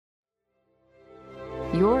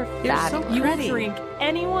You're fat. So You will pretty. drink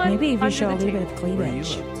anyone. Maybe if you under show a the little bit table. of Where you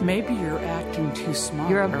cleavage. live. Maybe you're acting too smart.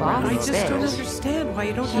 You're a around boss me. I just don't bitch. understand why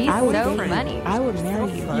you don't He's have a so boyfriend. funny. I would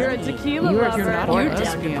marry you. You're a tequila You're lover. not You're a down to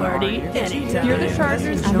lesbian, party are you? anytime. You're the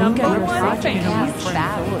Chargers' I don't number get your one logic. fan. Yeah, Frank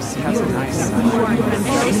fat. Phillips has a nice son.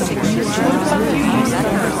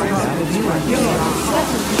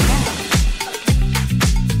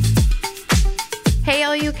 Hey,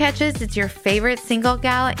 all you catches, it's your favorite single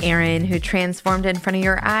gal, Erin, who transformed in front of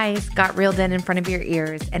your eyes, got reeled in front of your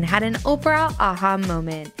ears, and had an Oprah aha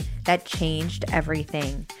moment that changed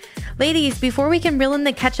everything. Ladies, before we can reel in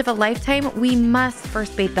the catch of a lifetime, we must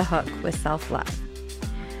first bait the hook with self-love.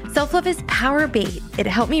 Self-love is power bait. It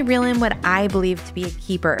helped me reel in what I believe to be a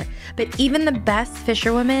keeper. But even the best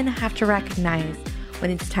fisherwomen have to recognize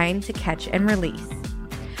when it's time to catch and release.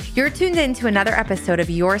 You're tuned in to another episode of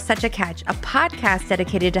You're Such a Catch, a podcast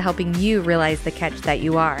dedicated to helping you realize the catch that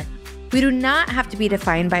you are. We do not have to be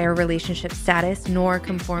defined by our relationship status nor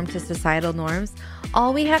conform to societal norms.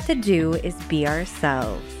 All we have to do is be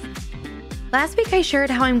ourselves. Last week, I shared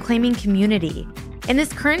how I'm claiming community. In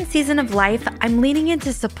this current season of life, I'm leaning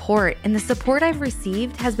into support, and the support I've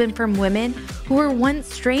received has been from women who were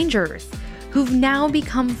once strangers, who've now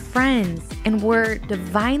become friends and were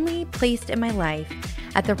divinely placed in my life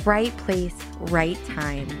at the right place, right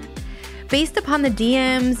time. Based upon the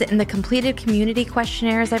DMs and the completed community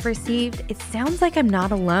questionnaires I've received, it sounds like I'm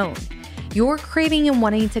not alone. You're craving and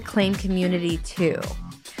wanting to claim community too.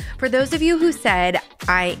 For those of you who said,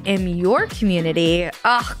 I am your community,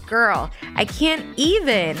 oh girl, I can't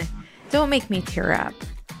even. Don't make me tear up.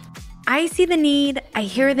 I see the need, I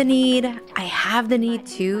hear the need, I have the need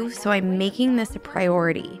too, so I'm making this a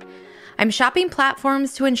priority. I'm shopping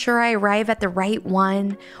platforms to ensure I arrive at the right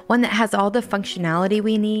one that has all the functionality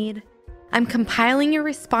we need. I'm compiling your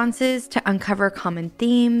responses to uncover common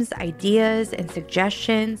themes, ideas, and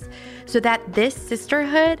suggestions so that this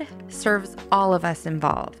sisterhood serves all of us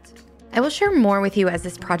involved. I will share more with you as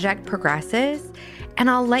this project progresses, and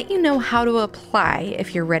I'll let you know how to apply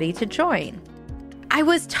if you're ready to join. I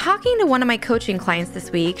was talking to one of my coaching clients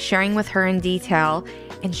this week, sharing with her in detail,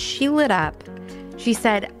 and she lit up. She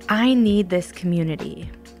said, I need this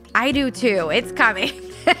community. I do too. It's coming.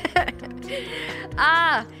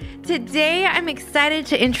 Today I'm excited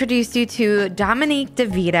to introduce you to Dominique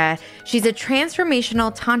DeVita. She's a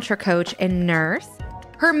transformational tantra coach and nurse.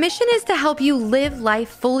 Her mission is to help you live life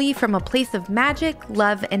fully from a place of magic,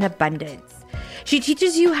 love, and abundance. She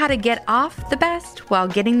teaches you how to get off the best while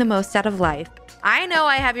getting the most out of life. I know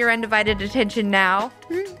I have your undivided attention now.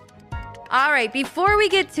 All right, before we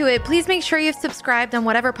get to it, please make sure you've subscribed on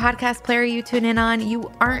whatever podcast player you tune in on. You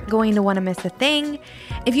aren't going to want to miss a thing.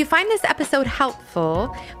 If you find this episode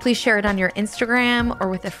helpful, please share it on your Instagram or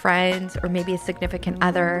with a friend or maybe a significant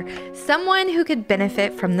other, someone who could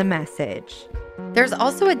benefit from the message. There's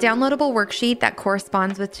also a downloadable worksheet that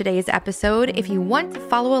corresponds with today's episode. If you want to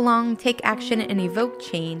follow along, take action, and evoke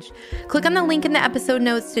change, click on the link in the episode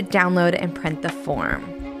notes to download and print the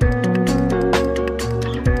form.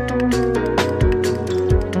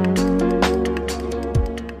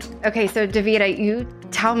 Okay, so DeVita, you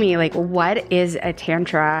tell me, like, what is a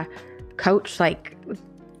Tantra coach? Like,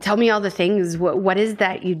 tell me all the things. What is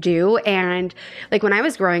that you do? And like, when I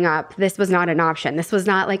was growing up, this was not an option. This was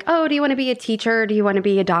not like, oh, do you want to be a teacher? Do you want to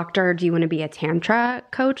be a doctor? Do you want to be a Tantra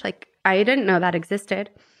coach? Like, I didn't know that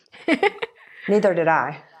existed. Neither did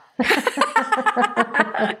I.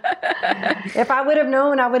 If I would have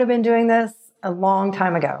known, I would have been doing this a long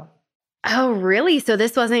time ago. Oh, really? So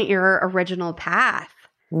this wasn't your original path?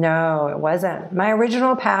 No, it wasn't. My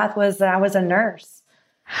original path was that I was a nurse.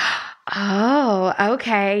 Oh,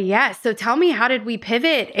 okay. Yeah. So tell me, how did we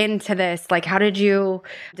pivot into this? Like, how did you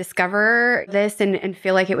discover this and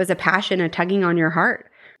feel like it was a passion, a tugging on your heart?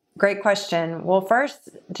 Great question. Well, first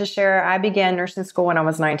to share, I began nursing school when I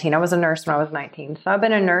was 19. I was a nurse when I was 19. So I've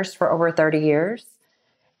been a nurse for over 30 years.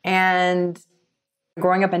 And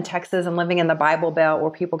growing up in Texas and living in the Bible Belt where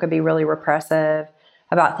people could be really repressive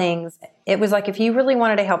about things, it was like if you really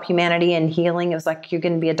wanted to help humanity and healing, it was like you're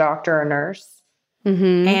going to be a doctor or a nurse.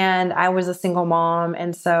 Mm-hmm. And I was a single mom.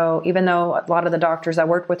 And so even though a lot of the doctors I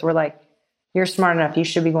worked with were like, you're smart enough, you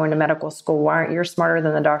should be going to medical school. Why aren't you smarter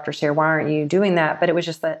than the doctors here? Why aren't you doing that? But it was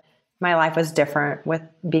just that my life was different with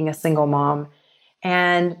being a single mom.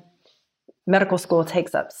 And medical school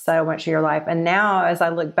takes up so much of your life. And now as I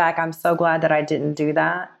look back, I'm so glad that I didn't do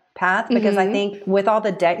that path, because I think with all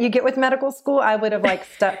the debt you get with medical school, I would have like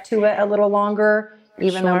stuck to it a little longer,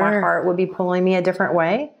 even though my heart would be pulling me a different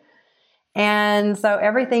way. And so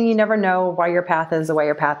everything, you never know why your path is the way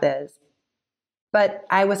your path is. But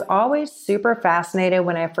I was always super fascinated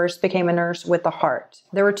when I first became a nurse with the heart.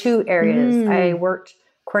 There were two areas. I worked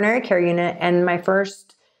coronary care unit, and my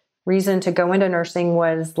first reason to go into nursing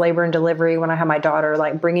was labor and delivery when I had my daughter.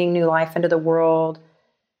 Like, bringing new life into the world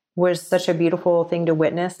was such a beautiful thing to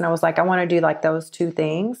witness. And I was like, I want to do like those two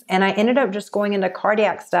things. And I ended up just going into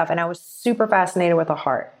cardiac stuff, and I was super fascinated with the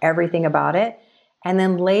heart, everything about it. And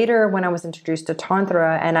then later, when I was introduced to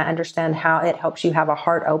Tantra and I understand how it helps you have a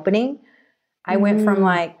heart opening, I went from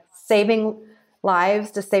like saving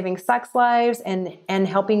lives to saving sex lives and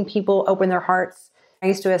helping people open their hearts. I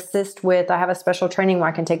used to assist with, I have a special training where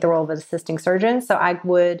I can take the role of an assisting surgeon. So I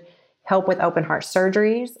would help with open heart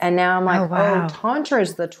surgeries. And now I'm like, oh, Tantra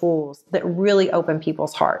is the tools that really open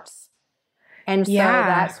people's hearts. And so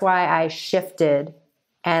that's why I shifted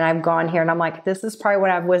and I've gone here and I'm like, this is probably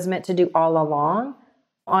what I was meant to do all along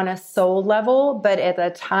on a soul level. But at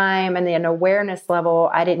the time and an awareness level,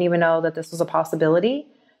 I didn't even know that this was a possibility.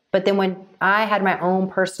 But then when I had my own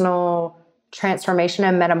personal transformation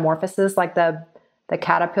and metamorphosis, like the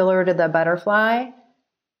caterpillar to the butterfly,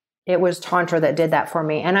 it was Tantra that did that for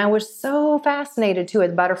me. And I was so fascinated too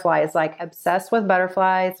with butterflies, like obsessed with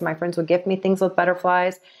butterflies. My friends would gift me things with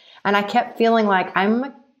butterflies. And I kept feeling like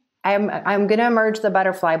I'm going to emerge the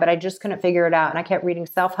butterfly, but I just couldn't figure it out. And I kept reading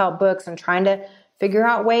self-help books and trying to figure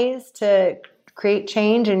out ways to create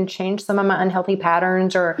change and change some of my unhealthy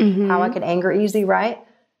patterns or how I could anger easy, right?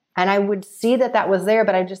 And I would see that was there,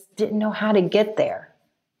 but I just didn't know how to get there.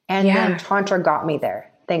 And then Tantra got me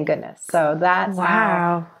there. Thank goodness. So that's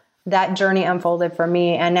how that journey unfolded for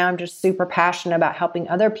me. And now I'm just super passionate about helping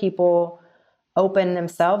other people open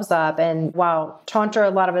themselves up. And while Tantra,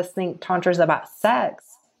 a lot of us think Tantra is about sex.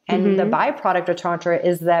 And the byproduct of Tantra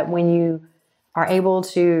is that when you are able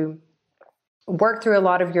to work through a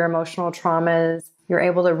lot of your emotional traumas, you're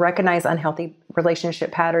able to recognize unhealthy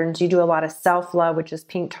relationship patterns. You do a lot of self-love, which is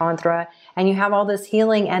pink Tantra, and you have all this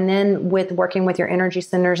healing. And then with working with your energy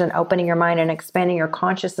centers and opening your mind and expanding your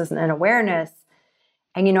consciousness and awareness,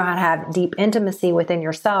 and you know how to have deep intimacy within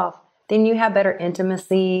yourself, then you have better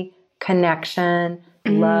intimacy, connection,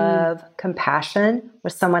 love, compassion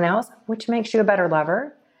with someone else, which makes you a better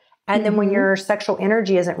lover. And then when your sexual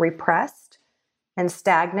energy isn't repressed and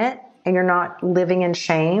stagnant and you're not living in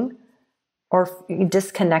shame or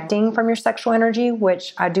disconnecting from your sexual energy,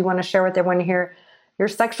 which I do want to share with everyone here, your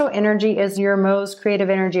sexual energy is your most creative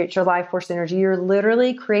energy. It's your life force energy. You're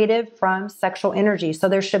literally created from sexual energy. So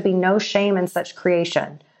there should be no shame in such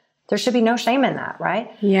creation. There should be no shame in that,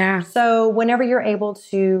 right? Yeah. So whenever you're able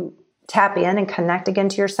to tap in and connect again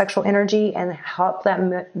to your sexual energy and help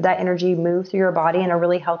that energy move through your body in a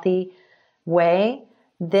really healthy way,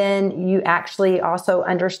 then you actually also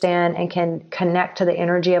understand and can connect to the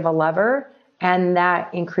energy of a lover. And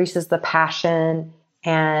that increases the passion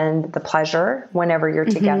and the pleasure whenever you're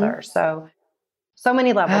together. So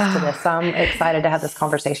many levels to this. So I'm excited to have this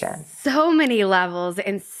conversation. So many levels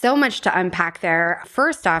and so much to unpack there.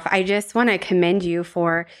 First off, I just want to commend you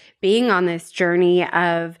for being on this journey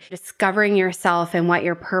of discovering yourself and what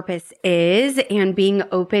your purpose is and being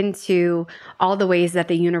open to all the ways that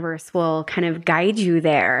the universe will kind of guide you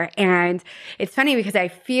there. And it's funny because I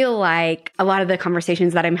feel like a lot of the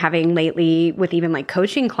conversations that I'm having lately with even like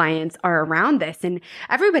coaching clients are around this, and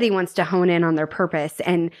everybody wants to hone in on their purpose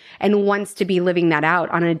and wants to be living that out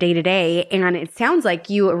on a day-to-day. And it sounds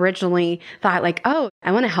like you originally thought like, oh,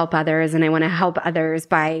 I want to help others and I want to help others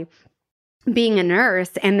by being a nurse.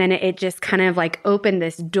 And then it just kind of like opened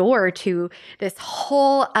this door to this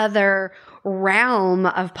whole other realm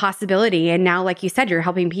of possibility. And now, like you said, you're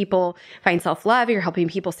helping people find self-love. You're helping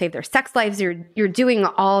people save their sex lives. You're doing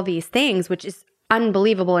all these things, which is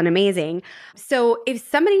unbelievable and amazing. So if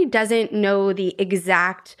somebody doesn't know the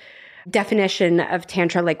exact definition of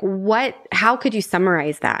Tantra, like how could you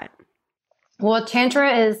summarize that? Well,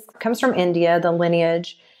 Tantra comes from India, the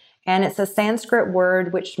lineage, and it's a Sanskrit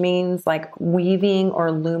word which means like weaving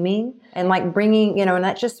or looming and like bringing, and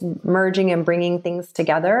that's just merging and bringing things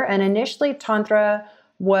together. And initially Tantra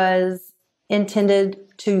was intended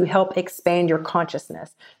to help expand your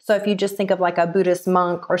consciousness. So if you just think of like a Buddhist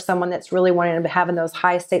monk or someone that's really wanting to have in those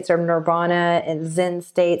high states of nirvana and Zen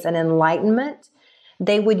states and enlightenment,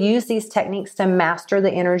 they would use these techniques to master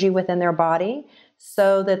the energy within their body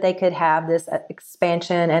so that they could have this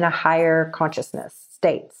expansion and a higher consciousness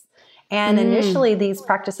states. And initially, these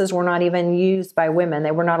practices were not even used by women.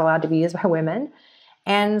 They were not allowed to be used by women.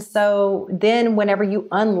 And so then whenever you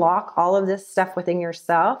unlock all of this stuff within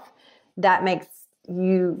yourself, that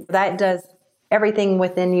does everything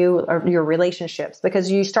within you or your relationships,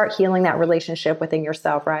 because you start healing that relationship within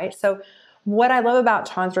yourself, right? So What I love about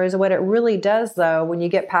Tantra is what it really does, though, when you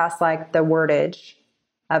get past like the wordage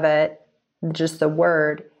of it, just the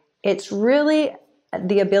word, it's really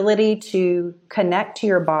the ability to connect to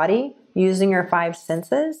your body using your five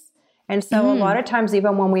senses. And so a lot of times,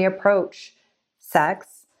 even when we approach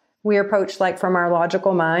sex, we approach like from our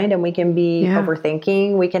logical mind, and we can be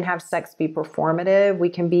overthinking. We can have sex be performative. We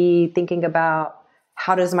can be thinking about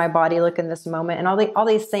how does my body look in this moment, and all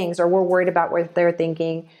these things, or we're worried about what they're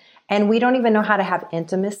thinking. And we don't even know how to have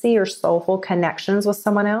intimacy or soulful connections with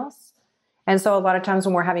someone else. And so a lot of times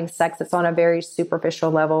when we're having sex, it's on a very superficial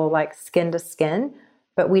level, like skin to skin,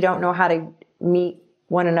 but we don't know how to meet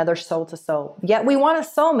one another soul to soul. Yet we want a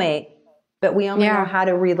soulmate, but we only know how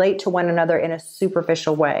to relate to one another in a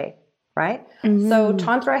superficial way, right? So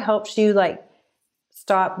Tantra helps you like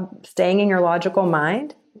stop staying in your logical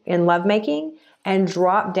mind in lovemaking and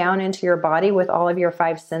drop down into your body with all of your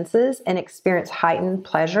five senses and experience heightened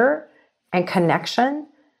pleasure and connection.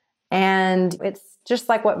 And it's just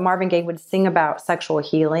like what Marvin Gaye would sing about sexual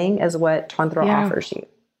healing is what Tantra offers you.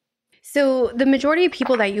 So the majority of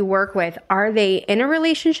people that you work with, are they in a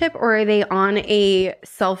relationship or are they on a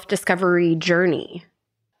self-discovery journey?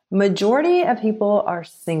 Majority of people are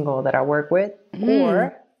single that I work with,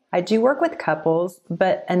 or I do work with couples,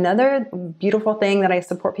 but another beautiful thing that I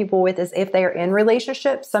support people with is if they are in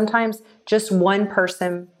relationships, sometimes just one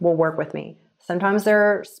person will work with me. Sometimes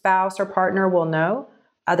their spouse or partner will know,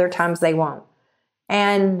 other times they won't.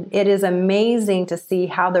 And it is amazing to see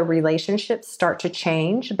how the relationships start to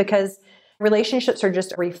change, because relationships are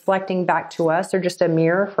just reflecting back to us. They're just a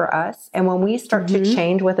mirror for us. And when we start to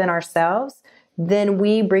change within ourselves, then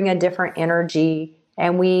we bring a different energy,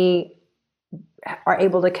 and we are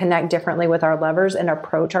able to connect differently with our lovers and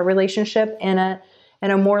approach our relationship in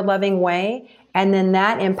a more loving way. And then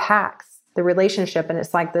that impacts the relationship, and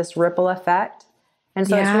it's like this ripple effect. And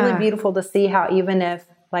so it's really beautiful to see how, even if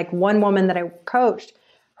like one woman that I coached,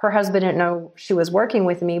 her husband didn't know she was working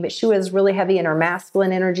with me, but she was really heavy in her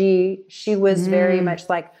masculine energy. She was very much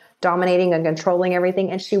like dominating and controlling everything.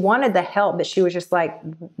 And she wanted the help, but she was just like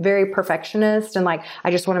very perfectionist and like,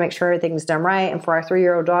 I just want to make sure everything's done right. And for our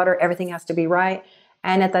 3-year-old daughter, everything has to be right.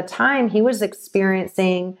 And at the time he was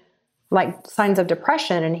experiencing like signs of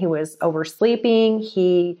depression, and he was oversleeping.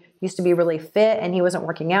 He used to be really fit and he wasn't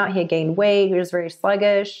working out. He had gained weight. He was very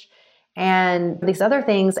sluggish and these other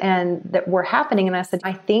things and that were happening. And I said,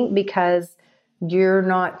 I think because you're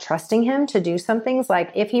not trusting him to do some things,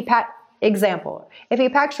 like if he packs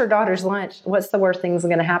your daughter's lunch, what's the worst thing's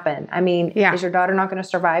going to happen? I mean, is your daughter not going to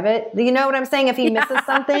survive it? Do you know what I'm saying? If he misses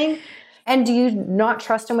something, and do you not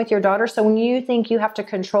trust him with your daughter? So when you think you have to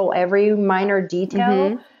control every minor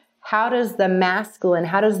detail, how does the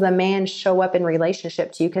man show up in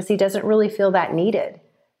relationship to you? Because he doesn't really feel that needed.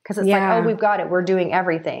 Because it's like, oh, we've got it. We're doing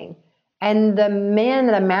everything. And the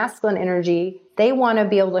masculine energy, they want to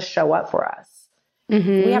be able to show up for us.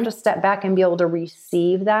 We have to step back and be able to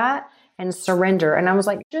receive that and surrender. And I was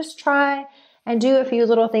like, just try and do a few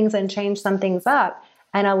little things and change some things up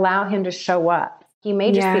and allow him to show up. He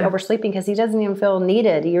may just be oversleeping because he doesn't even feel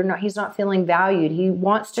needed. He's not feeling valued. He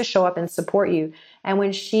wants to show up and support you. And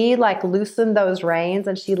when she like loosened those reins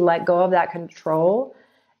and she let go of that control,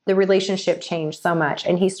 the relationship changed so much.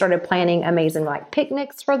 And he started planning amazing like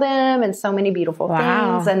picnics for them and so many beautiful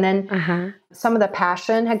things. And then some of the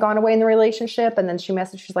passion had gone away in the relationship. And then she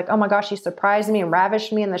messaged, she's like, oh my gosh, he surprised me and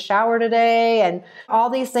ravished me in the shower today. And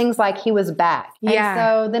all these things, like he was back. And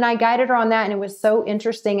so then I guided her on that, and it was so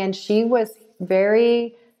interesting. And she was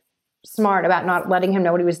very smart about not letting him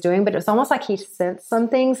know what he was doing, but it was almost like he sensed some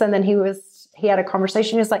things. And then he had a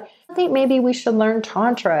conversation. He was like, I think maybe we should learn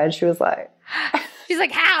Tantra. And she was like, she's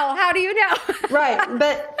like, how do you know? Right.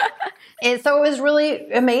 But so it was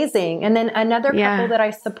really amazing. And then another couple that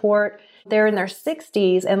I support, they're in their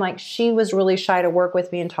 60s, and like she was really shy to work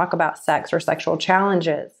with me and talk about sex or sexual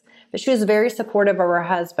challenges. But she was very supportive of her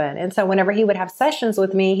husband. And so whenever he would have sessions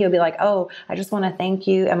with me, he would be like, oh, I just want to thank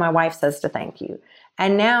you. And my wife says to thank you.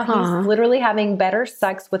 And now he's literally having better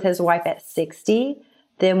sex with his wife at 60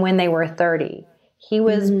 than when they were 30. He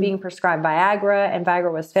was being prescribed Viagra, and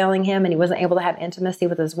Viagra was failing him, and he wasn't able to have intimacy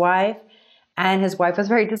with his wife. And his wife was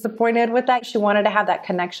very disappointed with that. She wanted to have that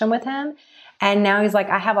connection with him. And now he's like,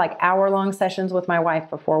 I have like hour-long sessions with my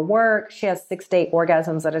wife before work. She has 6 to 8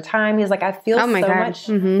 orgasms at a time. He's like, I feel so much.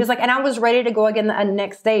 He's like, and I was ready to go again the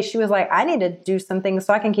next day. She was like, I need to do some things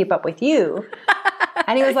so I can keep up with you.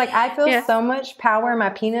 And he was like, I feel so much power in my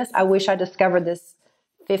penis. I wish I discovered this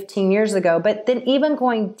 15 years ago. But then even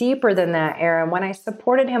going deeper than that, Erin, when I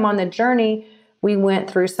supported him on the journey, we went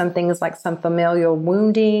through some things like some familial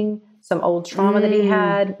wounding some old trauma that he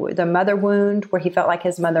had, the mother wound, where he felt like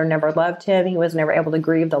his mother never loved him. He was never able to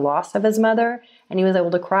grieve the loss of his mother. And he was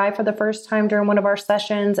able to cry for the first time during one of our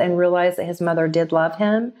sessions and realize that his mother did love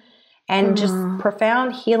him. And just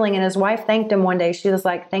profound healing. And his wife thanked him one day. She was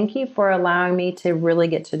like, thank you for allowing me to really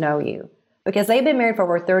get to know you. Because they've been married for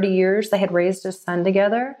over 30 years. They had raised a son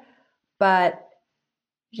together. But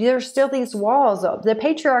there's still these walls. The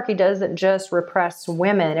patriarchy doesn't just repress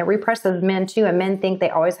women. It represses men too. And men think they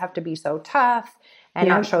always have to be so tough and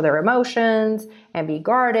not show their emotions and be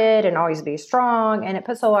guarded and always be strong. And it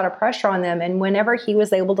puts a lot of pressure on them. And whenever he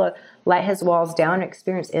was able to let his walls down and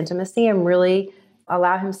experience intimacy and really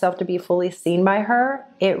allow himself to be fully seen by her,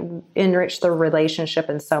 it enriched the relationship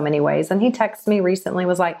in so many ways. And he texted me recently,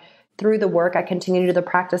 was like, through the work, I continue to do the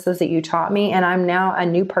practices that you taught me. And I'm now a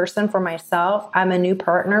new person for myself. I'm a new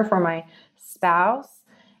partner for my spouse.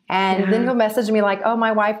 And then he'll message me like, oh,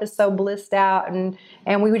 my wife is so blissed out. And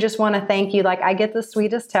we would just want to thank you. Like, I get the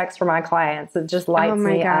sweetest text from my clients. It just lights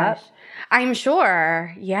me up. I'm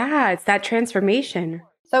sure. Yeah, it's that transformation.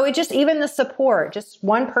 So it just, even the support, just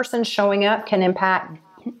one person showing up can impact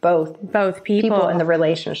both people in the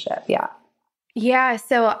relationship. Yeah. Yeah,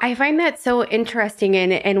 so I find that so interesting.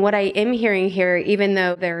 And what I am hearing here, even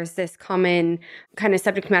though there's this common kind of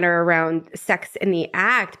subject matter around sex in the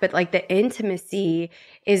act, but like the intimacy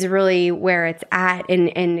is really where it's at,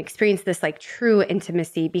 and experience this like true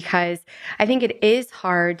intimacy, because I think it is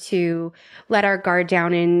hard to let our guard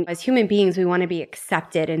down. And as human beings, we want to be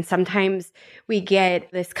accepted. And sometimes we get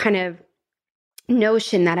this kind of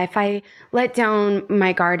notion that if I let down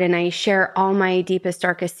my guard and I share all my deepest,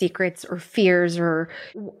 darkest secrets or fears or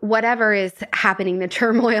whatever is happening, the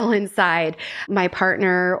turmoil inside, my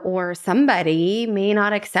partner or somebody may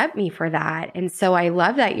not accept me for that. And so I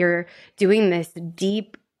love that you're doing this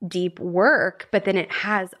deep, deep work, but then it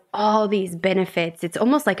has all these benefits. It's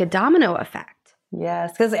almost like a domino effect.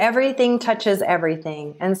 Yes, because everything touches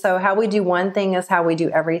everything. And so how we do one thing is how we do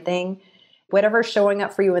everything. Whatever's showing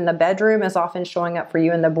up for you in the bedroom is often showing up for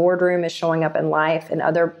you in the boardroom, is showing up in life in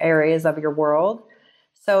other areas of your world.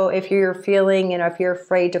 So if you're feeling, if you're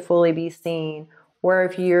afraid to fully be seen, or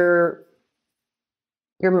if you're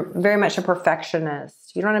very much a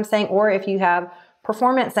perfectionist, you know what I'm saying? Or if you have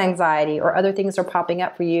performance anxiety or other things are popping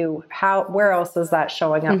up for you, where else is that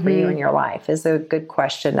showing up for you in your life is a good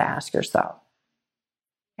question to ask yourself.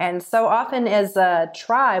 And so often as a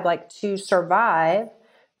tribe, like to survive,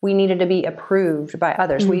 we needed to be approved by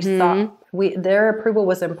others. We thought their approval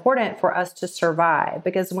was important for us to survive,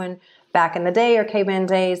 because when back in the day or caveman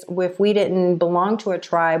days, if we didn't belong to a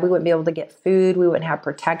tribe, we wouldn't be able to get food. We wouldn't have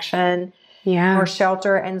protection or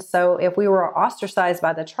shelter. And so if we were ostracized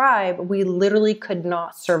by the tribe, we literally could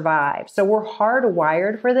not survive. So we're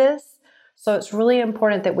hardwired for this. So it's really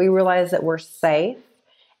important that we realize that we're safe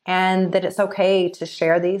and that it's okay to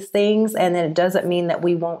share these things, and that it doesn't mean that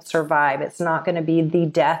we won't survive. It's not going to be the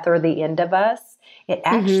death or the end of us. It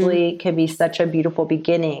actually can be such a beautiful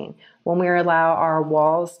beginning when we allow our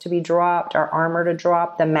walls to be dropped, our armor to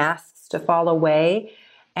drop, the masks to fall away.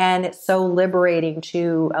 And it's so liberating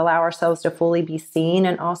to allow ourselves to fully be seen,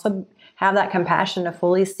 and also have that compassion to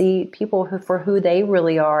fully see people for who they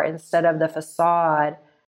really are, instead of the facade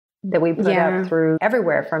that we put up through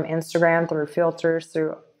everywhere, from Instagram, through filters,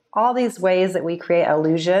 through all these ways that we create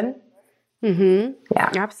illusion. Yeah,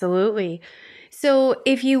 absolutely. So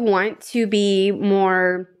if you want to be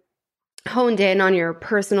more honed in on your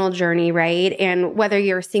personal journey, right? And whether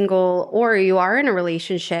you're single or you are in a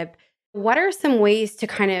relationship, what are some ways to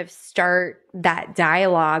kind of start that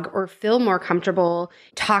dialogue or feel more comfortable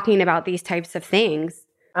talking about these types of things?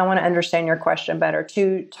 I want to understand your question better.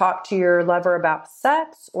 To talk to your lover about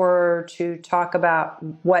sex, or to talk about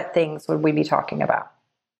what things would we be talking about?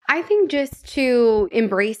 I think just to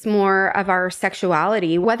embrace more of our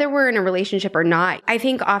sexuality, whether we're in a relationship or not. I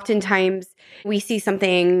think oftentimes we see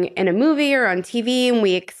something in a movie or on TV and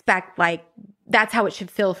we expect like, that's how it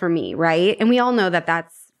should feel for me, right? And we all know that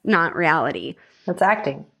that's not reality. That's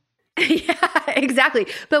acting. Yeah, exactly.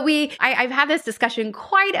 But I've had this discussion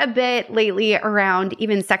quite a bit lately around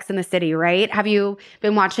even Sex and the City, right? Have you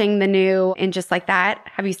been watching the new And Just Like That?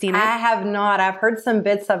 Have you seen it? I have not. I've heard some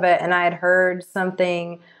bits of it, and I had heard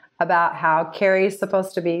something about how Carrie's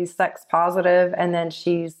supposed to be sex positive, and then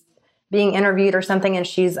she's being interviewed or something, and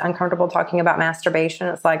she's uncomfortable talking about masturbation.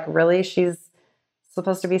 It's like, really? She's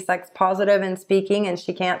supposed to be sex positive and speaking, and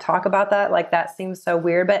she can't talk about that? Like, that seems so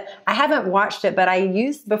weird. But I haven't watched it, but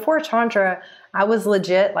before Tantra, I was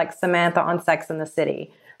legit like Samantha on Sex and the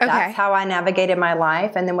City. Okay. That's how I navigated my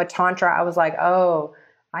life. And then with Tantra, I was like, oh,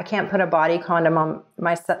 I can't put a body condom on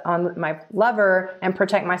my lover and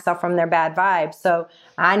protect myself from their bad vibes. So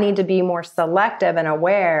I need to be more selective and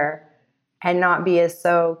aware and not be as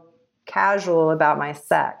so casual about my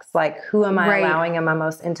sex. Like, who am I allowing in my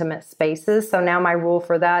most intimate spaces? So now my rule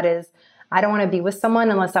for that is I don't want to be with someone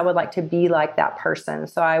unless I would like to be like that person.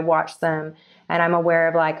 So I watch them and I'm aware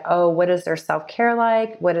of like, oh, what is their self-care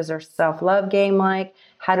like? What is their self-love game like?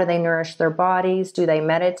 How do they nourish their bodies? Do they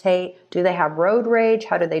meditate? Do they have road rage?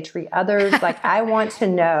 How do they treat others? Like, I want to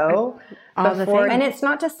know before. And it's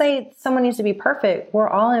not to say someone needs to be perfect. We're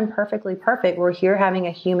all imperfectly perfect. We're here having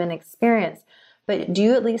a human experience. But do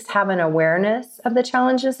you at least have an awareness of the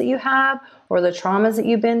challenges that you have or the traumas that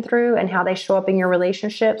you've been through and how they show up in your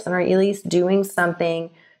relationships? And are you at least doing something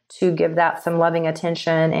to give that some loving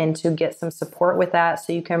attention and to get some support with that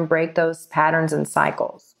so you can break those patterns and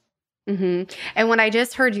cycles? Mm-hmm. And what I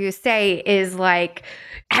just heard you say is like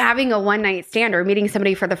having a one-night stand or meeting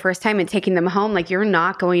somebody for the first time and taking them home, like you're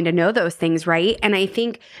not going to know those things, right? And I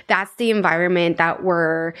think that's the environment that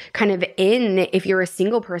we're kind of in if you're a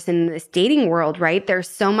single person in this dating world, right? There's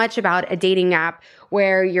so much about a dating app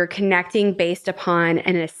where you're connecting based upon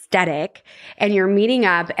an aesthetic and you're meeting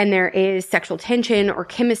up and there is sexual tension or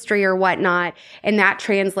chemistry or whatnot. And that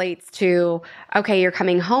translates to, okay, you're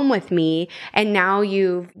coming home with me and now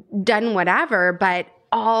you've done whatever, but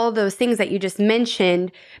all those things that you just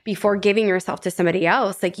mentioned before giving yourself to somebody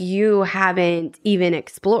else, like you haven't even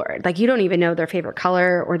explored. Like you don't even know their favorite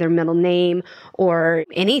color or their middle name or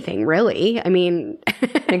anything really. I mean,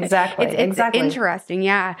 exactly. It's interesting.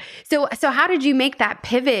 Yeah. So how did you make that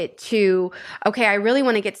pivot to, okay, I really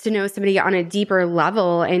want to get to know somebody on a deeper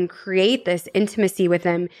level and create this intimacy with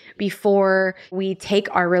them before we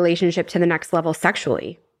take our relationship to the next level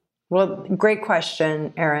sexually? Well, great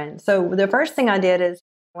question, Erin. So the first thing I did is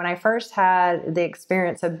when I first had the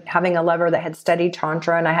experience of having a lover that had studied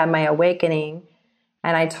Tantra and I had my awakening,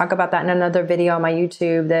 and I talk about that in another video on my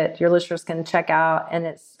YouTube that your listeners can check out, and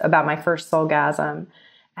it's about my first soulgasm.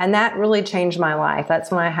 And that really changed my life. That's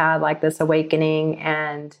when I had like this awakening,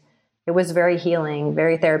 and it was very healing,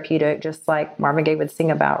 very therapeutic, just like Marvin Gaye would sing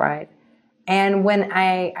about, right? And when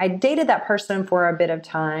I dated that person for a bit of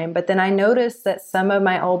time, but then I noticed that some of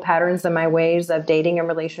my old patterns and my ways of dating and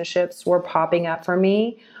relationships were popping up for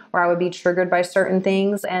me, or I would be triggered by certain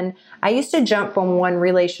things. And I used to jump from one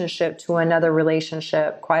relationship to another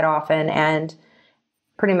relationship quite often, and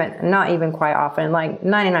pretty much not even quite often, like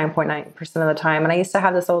 99.9% of the time. And I used to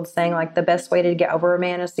have this old saying, like, the best way to get over a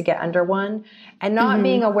man is to get under one. And not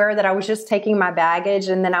being aware that I was just taking my baggage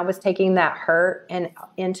and then I was taking that hurt and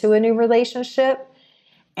into a new relationship.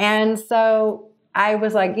 And so I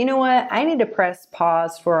was like, you know what? I need to press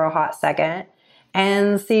pause for a hot second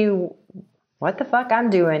and see what the fuck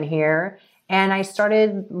I'm doing here. And I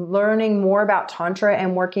started learning more about Tantra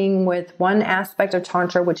and working with one aspect of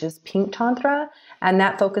Tantra, which is Pink Tantra. And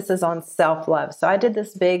that focuses on self-love. So I did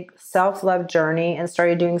this big self-love journey and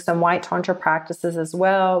started doing some white Tantra practices as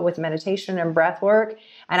well with meditation and breath work.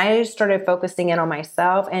 And I just started focusing in on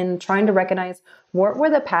myself and trying to recognize what were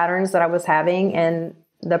the patterns that I was having in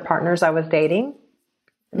the partners I was dating.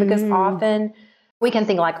 Because often we can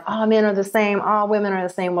think like, oh, men are the same, all women are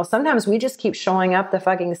the same. Well, sometimes we just keep showing up the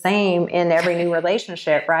fucking same in every new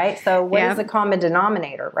relationship, right? So what is the common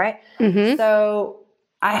denominator, right? So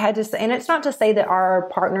I had to say, and it's not to say that our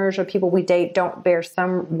partners or people we date don't bear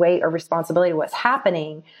some weight or responsibility to what's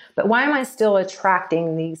happening, but why am I still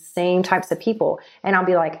attracting these same types of people? And I'll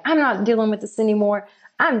be like, I'm not dealing with this anymore.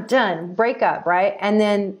 I'm done. Break up, right? And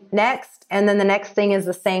then the next thing is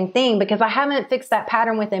the same thing because I haven't fixed that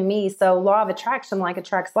pattern within me. So law of attraction, like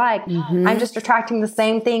attracts like, I'm just attracting the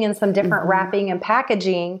same thing in some different wrapping and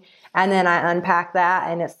packaging. And then I unpack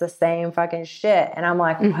that and it's the same fucking shit. And I'm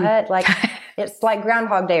like, what? Like, it's like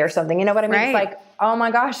Groundhog Day or something. You know what I mean? Right. It's like, oh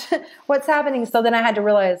my gosh, what's happening? So then I had to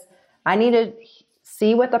realize I need to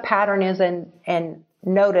see what the pattern is and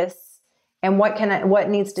notice and what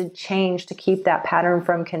needs to change to keep that pattern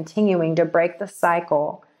from continuing, to break the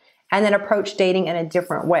cycle, and then approach dating in a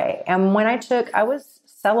different way. And when I was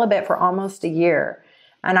celibate for almost a year,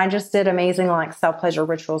 and I just did amazing like self-pleasure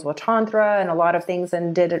rituals with Tantra and a lot of things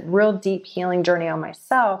and did a real deep healing journey on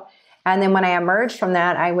myself. And then when I emerged from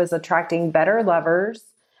that, I was attracting better lovers.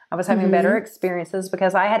 I was having better experiences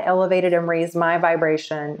because I had elevated and raised my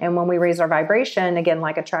vibration. And when we raise our vibration, again,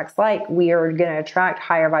 like attracts like, we are going to attract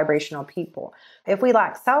higher vibrational people. If we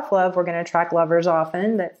lack self-love, we're going to attract lovers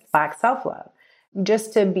often that lack self-love.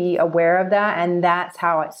 Just to be aware of that. And that's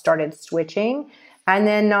how it started switching. And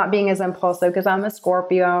then not being as impulsive because I'm a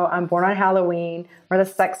Scorpio. I'm born on Halloween. We're the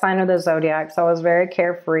sex sign of the zodiac. So I was very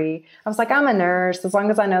carefree. I was like, I'm a nurse. As long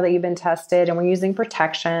as I know that you've been tested and we're using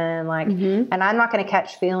protection, like, and I'm not going to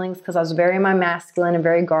catch feelings because I was very masculine and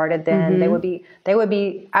very guarded then. They would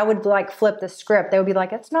be, I would like flip the script. They would be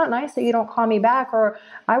like, it's not nice that you don't call me back, or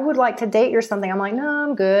I would like to date you or something. I'm like, no,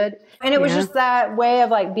 I'm good. And it was just that way of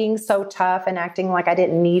like being so tough and acting like I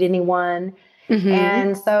didn't need anyone.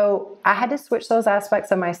 And so I had to switch those aspects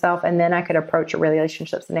of myself, and then I could approach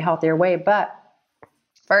relationships in a healthier way. But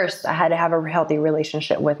first, I had to have a healthy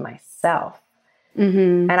relationship with myself.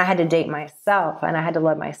 And I had to date myself, and I had to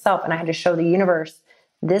love myself, and I had to show the universe,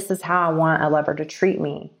 this is how I want a lover to treat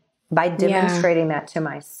me, by demonstrating that to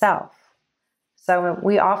myself. So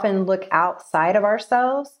we often look outside of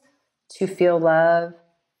ourselves to feel love,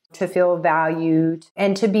 to feel valued,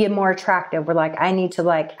 and to be more attractive. We're like, I need to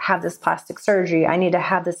like have this plastic surgery. I need to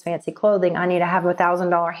have this fancy clothing. I need to have a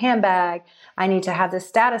 $1,000 handbag. I need to have this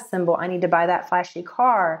status symbol. I need to buy that flashy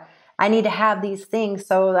car. I need to have these things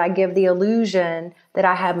so that I give the illusion that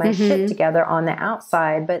I have my shit together on the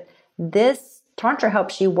outside. But this Tantra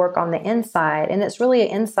helps you work on the inside. And it's really an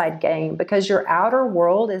inside game because your outer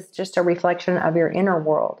world is just a reflection of your inner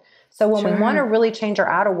world. So when we want to really change our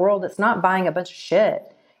outer world, it's not buying a bunch of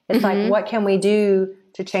shit. It's like, what can we do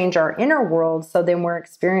to change our inner world so then we're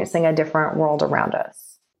experiencing a different world around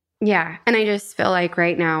us? Yeah. And I just feel like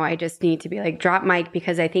right now I just need to be like, drop mic,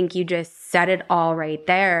 because I think you just said it all right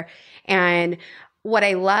there. And what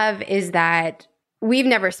I love is that we've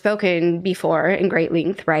never spoken before in great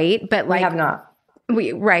length, right? But like, We have not.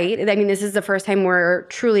 Right. I mean, this is the first time we're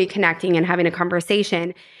truly connecting and having a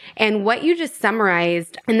conversation. And what you just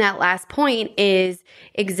summarized in that last point is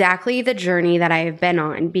exactly the journey that I have been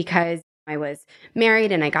on, because I was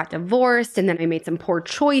married and I got divorced, and then I made some poor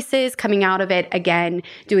choices coming out of it. Again,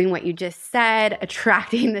 doing what you just said,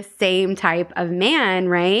 attracting the same type of man,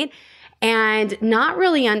 right? And not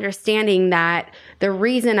really understanding that the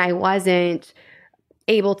reason I wasn't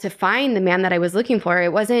able to find the man that I was looking for,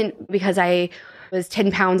 it wasn't because I was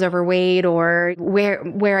 10 pounds overweight or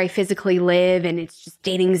where I physically live and it's just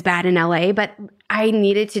dating's bad in LA, but I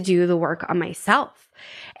needed to do the work on myself.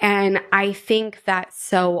 And I think that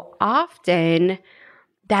so often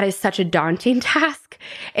that is such a daunting task.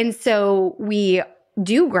 And so we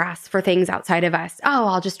do grasp for things outside of us. Oh,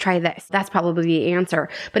 I'll just try this. That's probably the answer.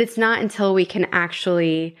 But it's not until we can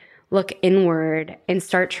actually look inward and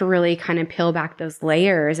start to really kind of peel back those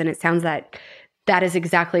layers. And it sounds that that is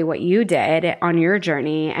exactly what you did on your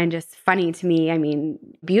journey. And just funny to me, I mean,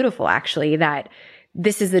 beautiful actually, that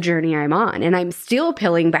this is the journey I'm on. And I'm still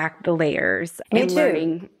peeling back the layers and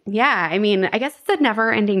learning. Yeah. I mean, I guess it's a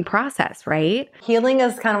never ending process, right? Healing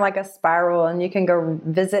is kind of like a spiral, and you can go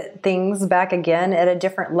visit things back again at a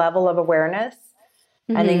different level of awareness.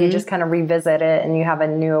 And then you just kind of revisit it and you have a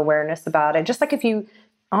new awareness about it. Just like if you,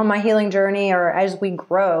 on my healing journey, or as we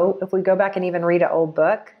grow, if we go back and even read an old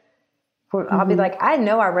book, I'll be like, I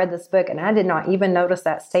know I read this book and I did not even notice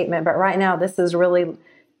that statement, but right now this is really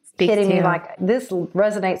hitting me, like this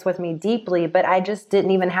resonates with me deeply, but I just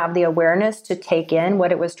didn't even have the awareness to take in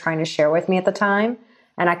what it was trying to share with me at the time.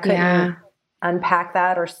 And I couldn't unpack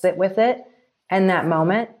that or sit with it in that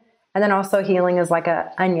moment. And then also healing is like an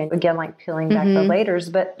onion, again, like peeling back the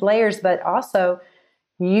layers, but also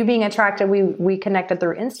you being attracted, we connected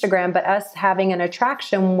through Instagram, but us having an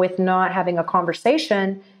attraction with not having a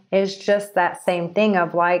conversation is just that same thing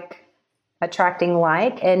of like attracting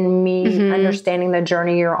like, and me understanding the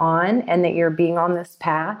journey you're on and that you're being on this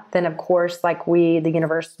path. Then of course, like the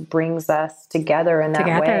universe brings us together in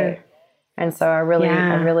that way. And so I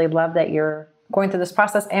really love that you're going through this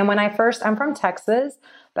process. And when I'm from Texas,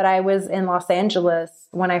 but I was in Los Angeles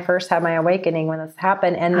when I first had my awakening when this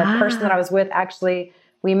happened. And the person that I was with, actually,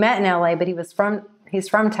 we met in LA, but he's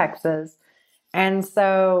from Texas. And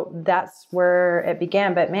so that's where it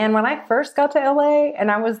began. But man, when I first got to LA and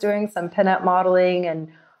I was doing some pinup modeling and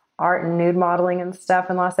art and nude modeling and stuff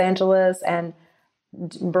in Los Angeles and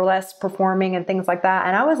burlesque performing and things like that.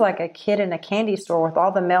 And I was like a kid in a candy store with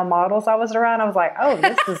all the male models I was around. I was like, oh,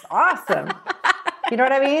 this is awesome. You know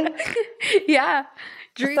what I mean? Yeah.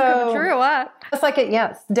 Dream come true. What? It's like,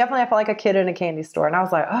 yes, definitely. I felt like a kid in a candy store. And I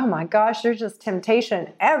was like, oh my gosh, there's just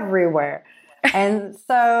temptation everywhere. And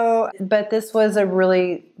so, but this was a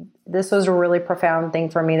really profound thing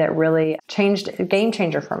for me that really changed, a game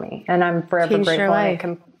changer for me. And I'm forever grateful. And it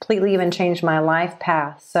completely even changed my life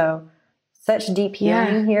path. So such deep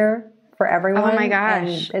healing here for everyone. Oh my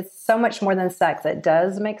gosh. And it's so much more than sex. It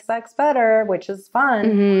does make sex better, which is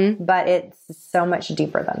fun, but it's so much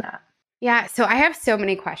deeper than that. Yeah, so I have so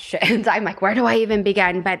many questions. I'm like, where do I even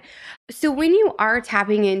begin? But so when you are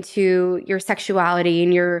tapping into your sexuality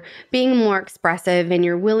and you're being more expressive and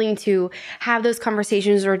you're willing to have those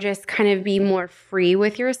conversations or just kind of be more free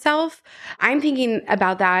with yourself, I'm thinking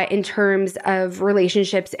about that in terms of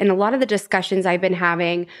relationships and a lot of the discussions I've been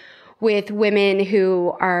having with women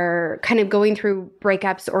who are kind of going through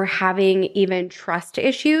breakups or having even trust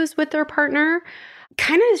issues with their partner.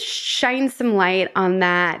 Kind of shine some light on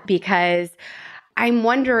that, because I'm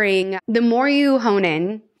wondering, the more you hone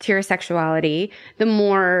in to your sexuality, the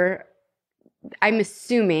more I'm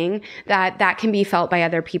assuming that that can be felt by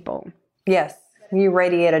other people. Yes. You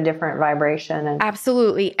radiate a different vibration. And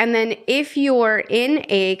Absolutely. And then if you're in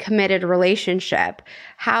a committed relationship,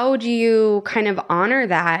 how do you kind of honor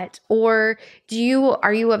that? Or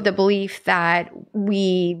are you of the belief that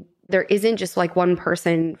there isn't just like one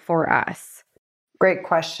person for us? great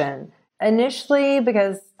question. Initially,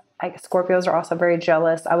 because Scorpios are also very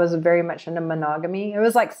jealous, I was very much into monogamy. It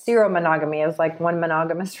was like serial monogamy. It was like one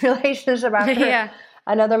monogamous relationship after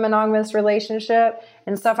another monogamous relationship.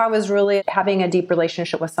 And so if I was really having a deep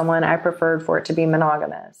relationship with someone, I preferred for it to be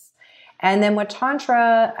monogamous. And then with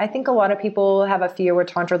Tantra, I think a lot of people have a fear with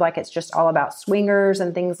Tantra, like it's just all about swingers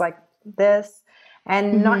and things like this.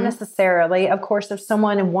 And not necessarily. Of course, if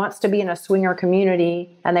someone wants to be in a swinger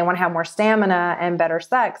community and they want to have more stamina and better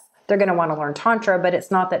sex, they're going to want to learn Tantra, but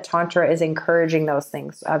it's not that Tantra is encouraging those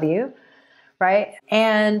things of you, right?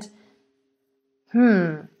 And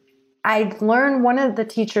I learned one of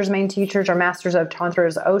the main teachers or masters of Tantra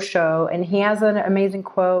is Osho, and he has an amazing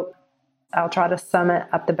quote. I'll try to sum it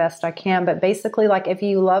up the best I can, but basically, like, if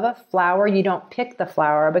you love a flower, you don't pick the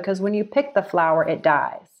flower, because when you pick the flower, it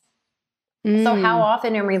dies. So how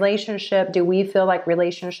often in relationship do we feel like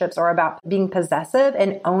relationships are about being possessive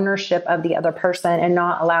and ownership of the other person and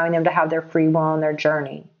not allowing them to have their free will on their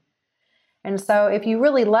journey? And so if you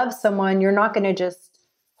really love someone, you're not going to just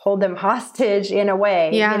hold them hostage in a way.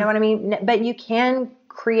 Yeah. You know what I mean? But you can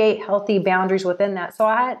create healthy boundaries within that. So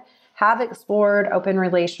I have explored open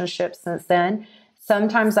relationships since then.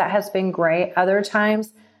 Sometimes that has been great. Other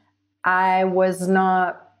times I was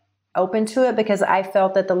not open to it because I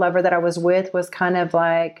felt that the lover that I was with was kind of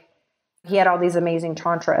like, he had all these amazing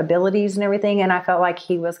Tantra abilities and everything. And I felt like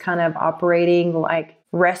he was kind of operating like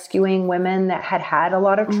rescuing women that had a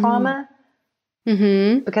lot of trauma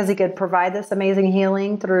because he could provide this amazing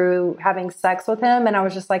healing through having sex with him. And I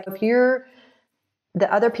was just like, if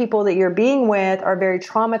the other people that you're being with are very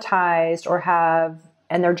traumatized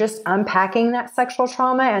and they're just unpacking that sexual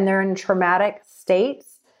trauma and they're in traumatic states,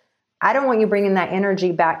 I don't want you bringing that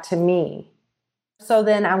energy back to me. So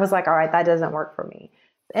then I was like, all right, that doesn't work for me.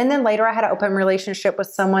 And then later I had an open relationship with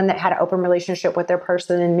someone that had an open relationship with their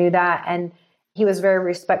person and knew that. And he was very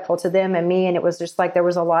respectful to them and me. And it was just like, there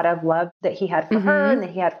was a lot of love that he had for her and that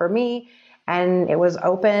he had for me. And it was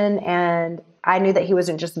open. And I knew that he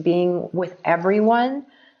wasn't just being with everyone.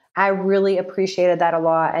 I really appreciated that a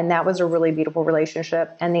lot. And that was a really beautiful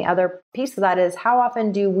relationship. And the other piece of that is, how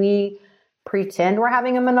often do we pretend we're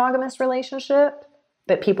having a monogamous relationship,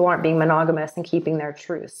 but people aren't being monogamous and keeping their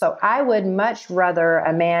truth? So I would much rather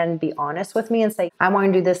a man be honest with me and say, I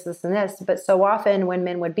want to do this, this, and this. But so often when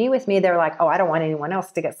men would be with me, they're like, oh, I don't want anyone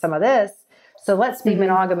else to get some of this. So let's be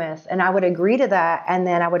monogamous. And I would agree to that. And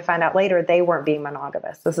then I would find out later they weren't being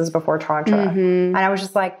monogamous. This is before Tantra. And I was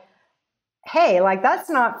just like, hey, like, that's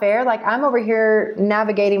not fair. Like, I'm over here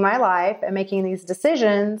navigating my life and making these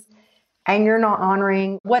decisions, and you're not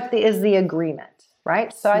honoring what is the agreement,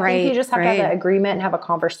 right? So I think you just have to have that agreement and have a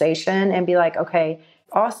conversation and be like, okay,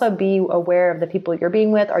 also be aware of the people you're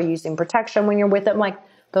being with. Are you using protection when you're with them? Like,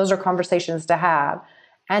 those are conversations to have.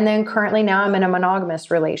 And then currently now I'm in a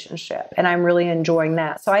monogamous relationship and I'm really enjoying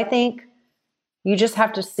that. So I think you just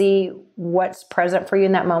have to see what's present for you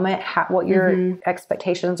in that moment, what your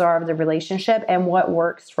expectations are of the relationship and what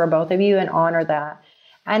works for both of you, and honor that.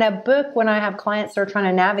 And a book, when I have clients that are trying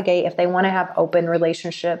to navigate if they want to have open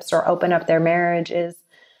relationships or open up their marriage, is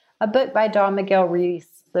a book by Don Miguel Ruiz,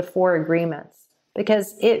 The 4 Agreements.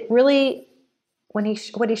 Because it really, what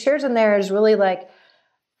he shares in there is really like,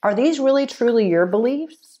 are these really truly your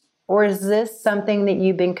beliefs? Or is this something that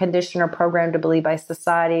you've been conditioned or programmed to believe by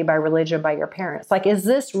society, by religion, by your parents? Like, is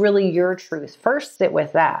this really your truth? First, sit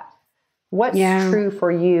with that. What's true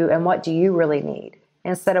for you and what do you really need?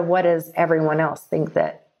 Instead of what does everyone else think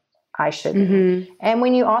that I should need. And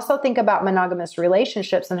when you also think about monogamous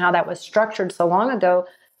relationships and how that was structured so long ago,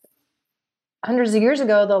 hundreds of years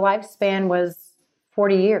ago, the lifespan was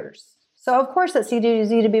 40 years. So of course it's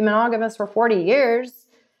easy to be monogamous for 40 years.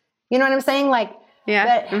 You know what I'm saying? Like,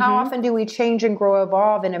 Yeah. But how often do we change and grow,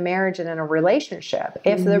 evolve in a marriage and in a relationship?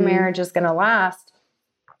 If the marriage is going to last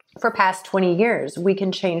for past 20 years, we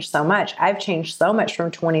can change so much. I've changed so much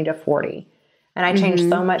from 20 to 40, and I changed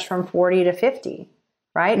so much from 40 to 50,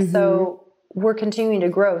 right? So we're continuing to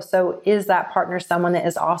grow. So is that partner someone that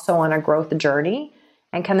is also on a growth journey?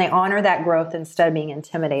 And can they honor that growth instead of being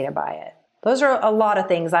intimidated by it? Those are a lot of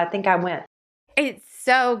things I think I went. It's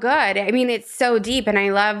so good. I mean, it's so deep. And I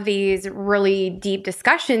love these really deep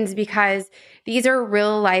discussions because these are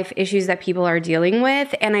real life issues that people are dealing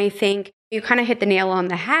with. And I think you kind of hit the nail on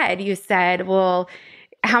the head. You said, well,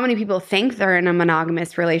 how many people think they're in a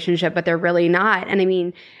monogamous relationship, but they're really not? And I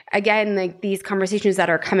mean, again, like these conversations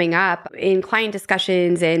that are coming up in client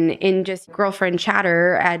discussions and in just girlfriend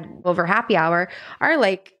chatter at over happy hour are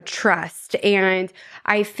like trust. And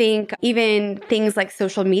I think even things like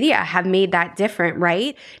social media have made that different,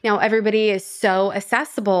 right? Now, everybody is so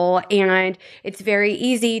accessible and it's very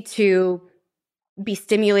easy to be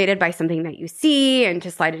stimulated by something that you see and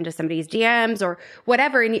to slide into somebody's DMs or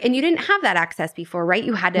whatever. And you didn't have that access before, right?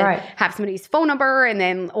 You had to have somebody's phone number and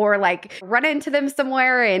then, or like run into them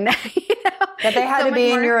somewhere and, That they had to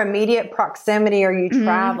be in your immediate proximity or you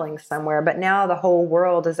traveling somewhere. But now the whole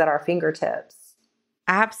world is at our fingertips.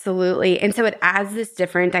 Absolutely. And so it adds this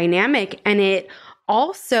different dynamic and it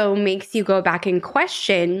also makes you go back and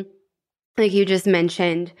question, like you just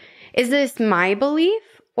mentioned, is this my belief?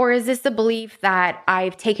 Or is this a belief that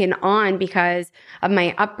I've taken on because of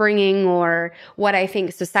my upbringing or what I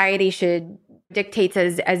think society should dictates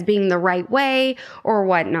as being the right way or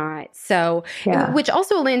whatnot? So, which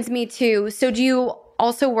also lends me to, so do you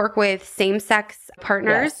also work with same-sex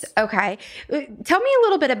partners? Yes. Okay. Tell me a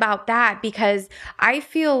little bit about that because I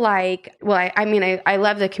feel like, well, I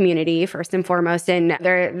love the community first and foremost, and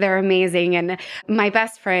they're amazing. And my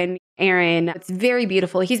best friend, Aaron, it's very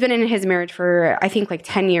beautiful. He's been in his marriage for, I think, like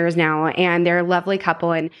 10 years now, and they're a lovely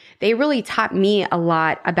couple. And they really taught me a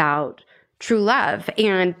lot about true love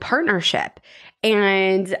and partnership.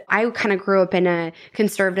 And I kind of grew up in a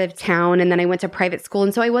conservative town and then I went to private school.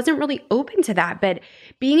 And so I wasn't really open to that. But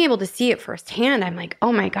being able to see it firsthand, I'm like,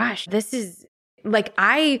 oh my gosh, this is like,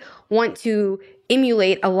 I want to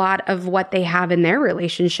emulate a lot of what they have in their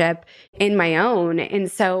relationship in my own.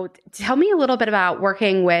 And so tell me a little bit about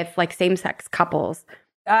working with like same-sex couples.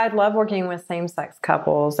 I love working with same-sex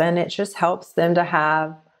couples, and it just helps them to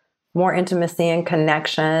have more intimacy and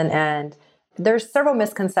connection. And there's several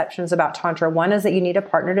misconceptions about Tantra. One is that you need a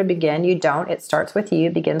partner to begin. You don't. It starts with you,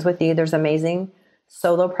 begins with you. There's amazing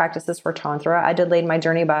solo practices for Tantra. I delayed my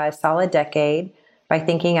journey by a solid decade by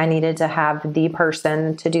thinking I needed to have the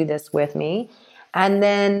person to do this with me. And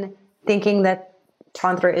then thinking that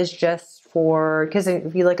Tantra is just for, because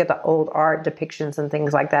if you look at the old art depictions and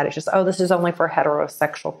things like that, it's just, oh, this is only for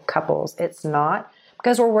heterosexual couples. It's not,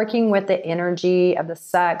 because we're working with the energy of the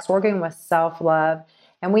sex, working with self-love,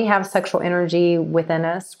 and we have sexual energy within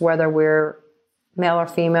us, whether we're male or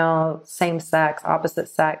female, same sex, opposite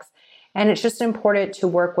sex. And it's just important to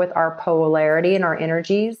work with our polarity and our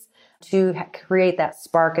energies to create that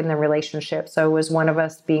spark in the relationship. So is one of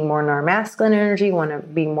us being more in our masculine energy, one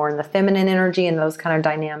of being more in the feminine energy, and those kind of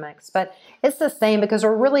dynamics. But it's the same because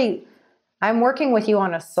I'm working with you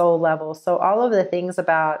on a soul level. So all of the things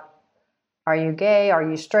about, are you gay? Are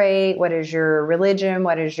you straight? What is your religion?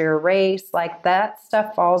 What is your race? Like that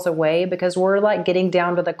stuff falls away because we're like getting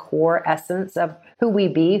down to the core essence of who we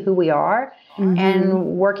be, who we are,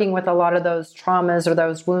 and working with a lot of those traumas or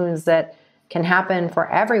those wounds that can happen for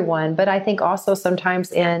everyone. But I think also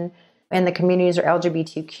sometimes in the communities or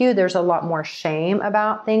LGBTQ, there's a lot more shame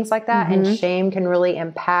about things like that. And shame can really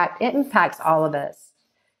impacts all of us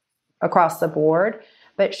across the board.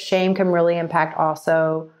 But shame can really impact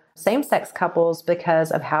also same-sex couples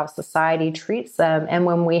because of how society treats them. And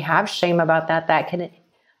when we have shame about that, that can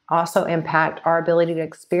also impact our ability to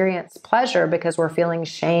experience pleasure because we're feeling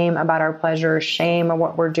shame about our pleasure, shame or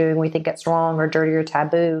what we're doing. We think it's wrong or dirty or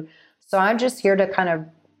taboo. So I'm just here to kind of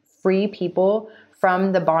free people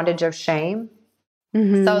from the bondage of shame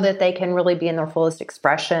so that they can really be in their fullest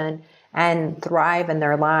expression and thrive in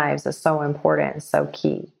their lives is so important and so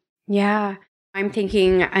key. Yeah. I'm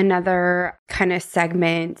thinking another kind of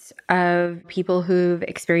segment of people who've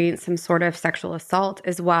experienced some sort of sexual assault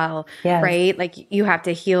as well, right? Like you have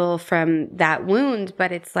to heal from that wound,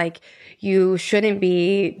 but it's like you shouldn't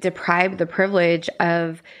be deprived the privilege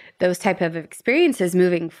of those type of experiences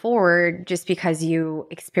moving forward just because you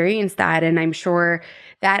experienced that. And I'm sure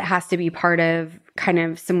that has to be part of kind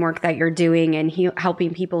of some work that you're doing and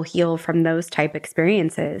helping people heal from those type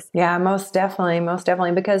experiences. Yeah, most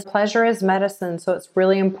definitely, because pleasure is medicine. So it's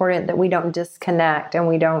really important that we don't disconnect and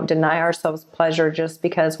we don't deny ourselves pleasure just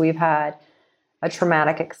because we've had a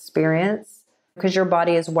traumatic experience, because your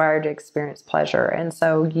body is wired to experience pleasure. And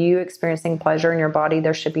so you experiencing pleasure in your body,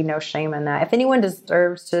 there should be no shame in that. If anyone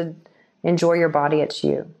deserves to enjoy your body, it's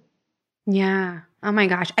you. Yeah. Oh my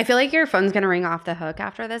gosh. I feel like your phone's going to ring off the hook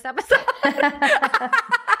after this episode. I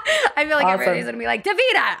feel like everybody's going to be like,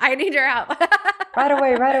 Davida, I need your help. Right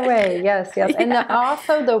away. Yes. Yeah. And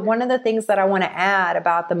also one of the things that I want to add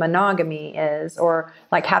about the monogamy is, or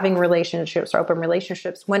like having relationships or open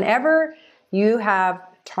relationships, whenever you have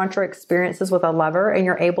Tantra experiences with a lover and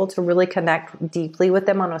you're able to really connect deeply with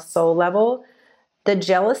them on a soul level, the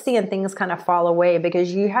jealousy and things kind of fall away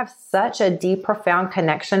because you have such a deep, profound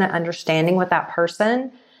connection and understanding with that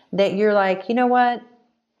person that you're like, you know what?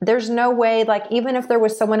 There's no way, like, even if there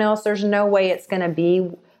was someone else, there's no way it's going to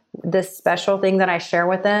be this special thing that I share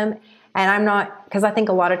with them. And I'm not, because I think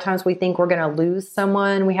a lot of times we think we're going to lose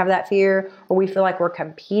someone. We have that fear, or we feel like we're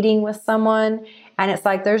competing with someone. And it's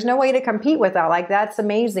like, there's no way to compete with that. Like, that's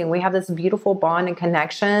amazing. We have this beautiful bond and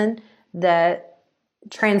connection that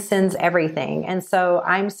transcends everything. And so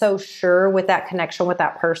I'm so sure with that connection with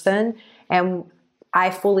that person, and I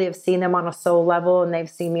fully have seen them on a soul level and they've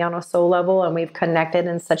seen me on a soul level, and we've connected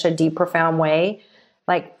in such a deep, profound way.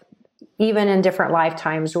 Like, even in different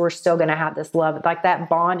lifetimes, we're still going to have this love. Like, that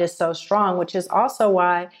bond is so strong, which is also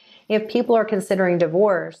why if people are considering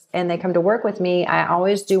divorce and they come to work with me, I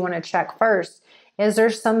always do want to check first, is there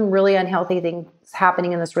some really unhealthy things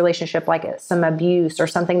happening in this relationship, like some abuse or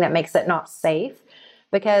something that makes it not safe?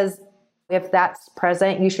 Because if that's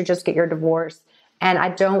present, you should just get your divorce. And I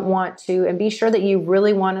don't want to, and be sure that you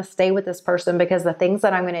really want to stay with this person, because the things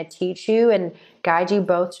that I'm going to teach you and guide you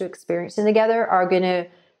both to experiencing together are going to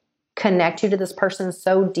connect you to this person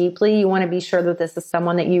so deeply. You want to be sure that this is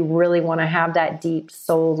someone that you really want to have that deep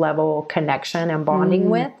soul level connection and bonding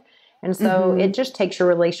with. And so it just takes your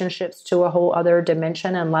relationships to a whole other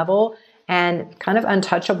dimension and level, and kind of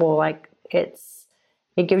untouchable. Like,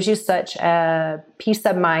 it gives you such a peace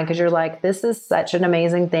of mind, because you're like, this is such an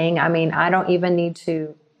amazing thing. I mean, I don't even need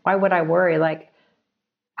to, why would I worry? Like,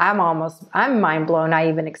 I'm mind blown. I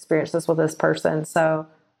even experienced this with this person. So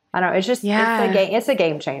I don't know. It's just, it's a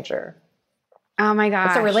game changer. Oh my gosh.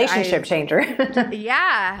 It's a relationship changer.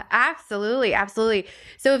 Yeah, absolutely. Absolutely.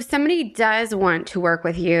 So if somebody does want to work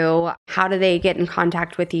with you, how do they get in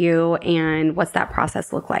contact with you, and what's that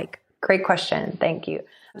process look like? Great question. Thank you.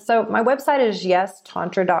 So my website is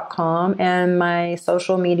yestantra.com, and my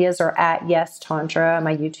social medias are at Yes Tantra.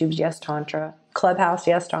 My YouTube's Yes Tantra, Clubhouse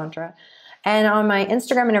Yes Tantra. And on my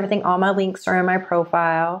Instagram and everything, all my links are in my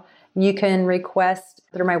profile. You can request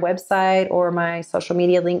through my website or my social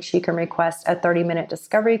media links, you can request a 30-minute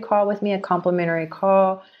discovery call with me, a complimentary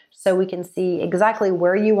call, so we can see exactly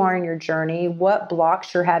where you are in your journey, what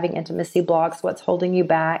blocks you're having, intimacy blocks, what's holding you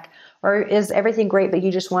back, or is everything great, but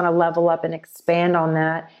you just want to level up and expand on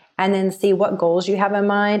that, and then see what goals you have in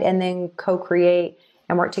mind, and then co-create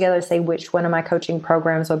and work together to say which one of my coaching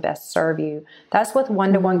programs would best serve you. That's with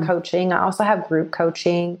one-to-one coaching. I also have group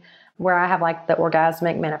coaching, where I have like the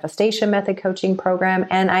Orgasmic Manifestation Method coaching program.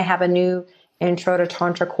 And I have a new Intro to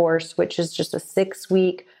Tantra course, which is just a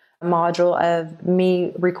 6-week module of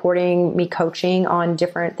me recording, me coaching on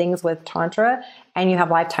different things with Tantra. And you have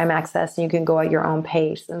lifetime access, and you can go at your own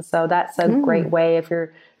pace. And so that's a great way, if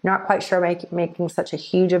you're not quite sure making such a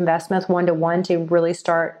huge investment one-to-one, to really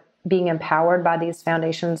start being empowered by these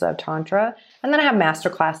foundations of Tantra. And then I have master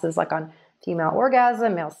classes like on female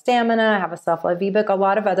orgasm, male stamina. I have a self-love ebook, a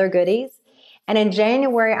lot of other goodies. And in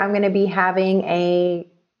January, I'm going to be having a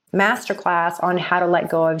masterclass on how to let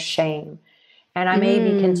go of shame. And I may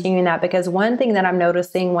be continuing that, because one thing that I'm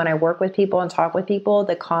noticing when I work with people and talk with people,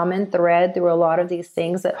 the common thread through a lot of these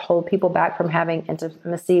things that hold people back from having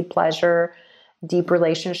intimacy, pleasure, deep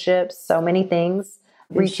relationships, so many things,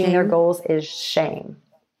 reaching their goals, is shame.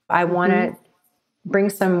 I want to bring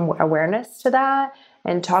some awareness to that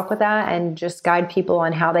and talk with that, and just guide people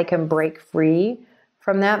on how they can break free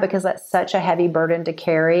from that, because that's such a heavy burden to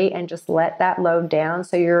carry, and just let that load down,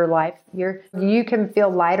 so your life, you can feel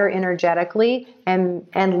lighter energetically and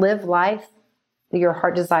live life your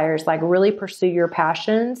heart desires, like really pursue your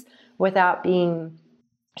passions without being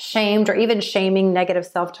shamed, or even shaming negative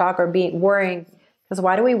self-talk, or worrying. Because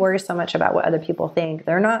why do we worry so much about what other people think?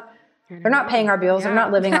 They're not They're not paying our bills. They're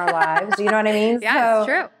not living our lives. You know what I mean? Yeah, it's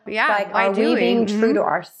true. Yeah. Like, why are do we being true to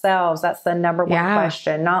ourselves? That's the number one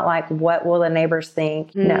question. Not like, what will the neighbors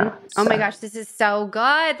think? No. Oh my gosh, this is so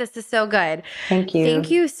good. This is so good. Thank you.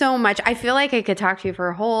 Thank you so much. I feel like I could talk to you for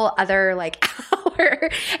a whole other hour.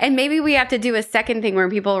 And maybe we have to do a second thing where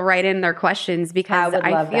people write in their questions, because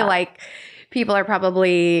I feel like people are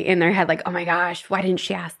probably in their head like, oh my gosh, why didn't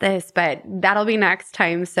she ask this? But that'll be next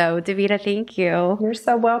time. So Davida, thank you. You're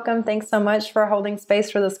so welcome. Thanks so much for holding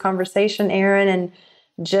space for this conversation, Erin, and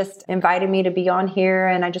just invited me to be on here.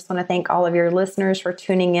 And I just want to thank all of your listeners for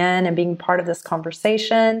tuning in and being part of this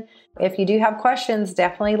conversation. If you do have questions,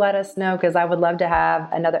 definitely let us know, because I would love to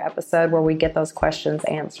have another episode where we get those questions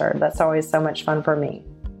answered. That's always so much fun for me.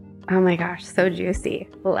 Oh my gosh, so juicy.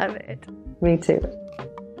 Love it. Me too.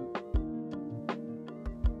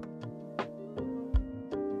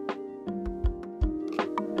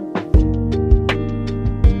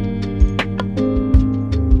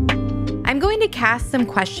 I'm going to cast some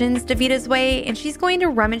questions Davida's way, and she's going to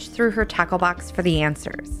rummage through her tackle box for the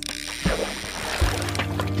answers.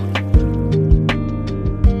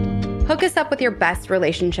 Hook us up with your best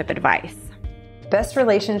relationship advice. Best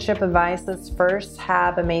relationship advice is first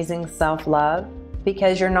have amazing self-love,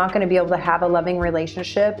 because you're not going to be able to have a loving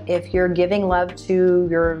relationship if you're giving love to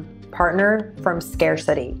your partner from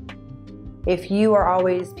scarcity. If you are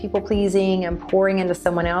always people-pleasing and pouring into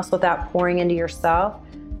someone else without pouring into yourself,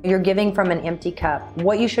 you're giving from an empty cup.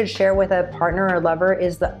 What you should share with a partner or lover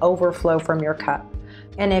is the overflow from your cup.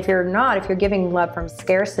 And if you're giving love from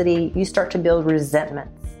scarcity, you start to build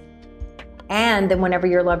resentments. And then whenever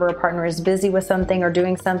your lover or partner is busy with something or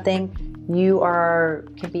doing something,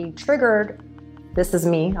 can be triggered. This is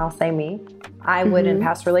me, I'll say me. I would in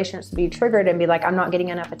past relationships be triggered and be like, I'm not getting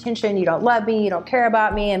enough attention, you don't love me, you don't care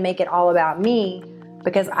about me, and make it all about me,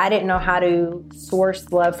 because I didn't know how to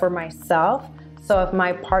source love for myself. So if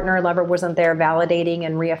my partner or lover wasn't there validating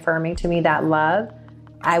and reaffirming to me that love,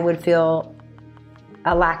 I would feel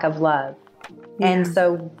a lack of love. Yeah. And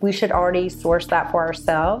so we should already source that for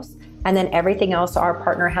ourselves. And then everything else our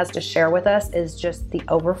partner has to share with us is just the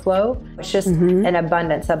overflow. It's just an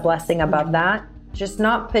abundance, a blessing above that. Just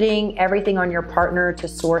not putting everything on your partner to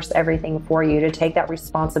source everything for you, to take that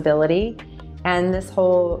responsibility. And this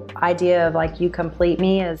whole idea of like, you complete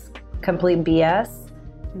me is complete BS.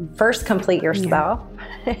 First, complete yourself.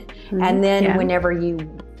 And then whenever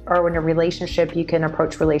you are in a relationship, you can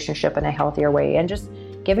approach relationship in a healthier way. And just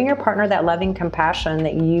giving your partner that loving compassion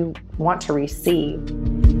that you want to receive.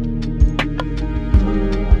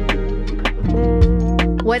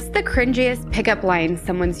 What's the cringiest pickup line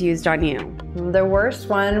someone's used on you? The worst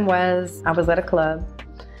one was, I was at a club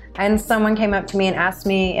and someone came up to me and asked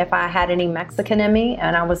me if I had any Mexican in me.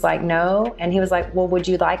 And I was like, no. And he was like, well, would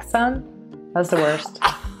you like some? That was the worst.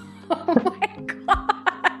 Oh my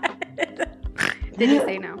God. Did you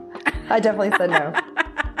say no? I definitely said no.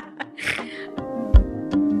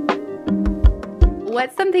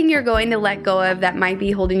 What's something you're going to let go of that might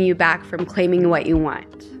be holding you back from claiming what you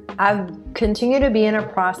want? I've continued to be in a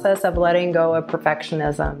process of letting go of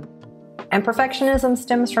perfectionism. And perfectionism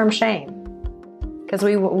stems from shame. Because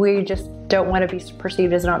we just don't want to be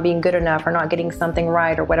perceived as not being good enough or not getting something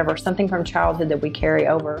right or whatever, something from childhood that we carry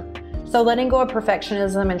over. So letting go of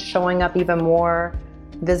perfectionism and showing up even more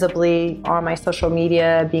visibly on my social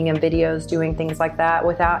media, being in videos, doing things like that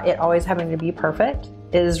without it always having to be perfect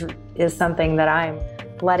is something that I'm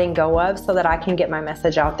letting go of so that I can get my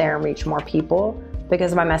message out there and reach more people,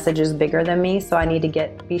 because my message is bigger than me. So I need to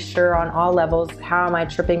be sure on all levels, how am I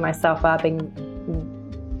tripping myself up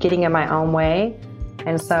and getting in my own way?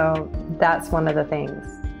 And so that's one of the things.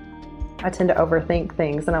 I tend to overthink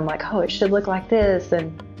things and I'm like, oh, it should look like this,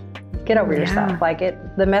 and get over yourself. Like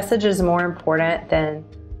the message is more important than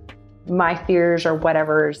my fears or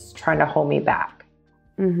whatever is trying to hold me back.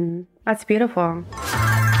 That's beautiful.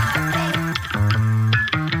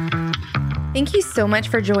 Thank you so much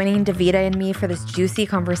for joining Davida and me for this juicy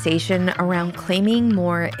conversation around claiming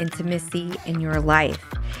more intimacy in your life.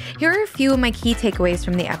 Here are a few of my key takeaways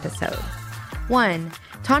from the episode. 1,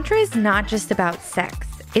 Tantra is not just about sex.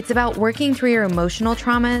 It's about working through your emotional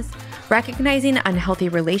traumas, recognizing unhealthy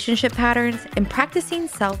relationship patterns, and practicing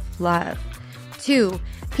self-love. 2,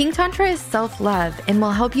 Pink Tantra is self-love and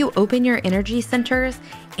will help you open your energy centers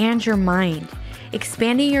and your mind,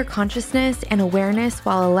 expanding your consciousness and awareness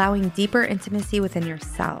while allowing deeper intimacy within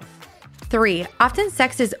yourself. 3, often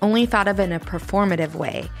sex is only thought of in a performative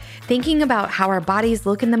way, thinking about how our bodies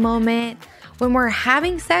look in the moment. When we're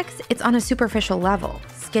having sex, it's on a superficial level,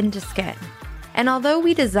 skin to skin. And although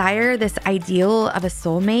we desire this ideal of a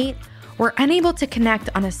soulmate, we're unable to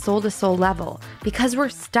connect on a soul-to-soul level because we're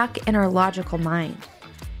stuck in our logical mind.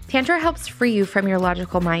 Tantra helps free you from your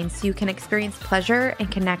logical mind so you can experience pleasure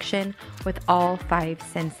and connection with all 5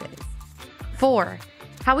 senses. 4,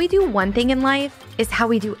 how we do one thing in life is how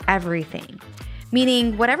we do everything.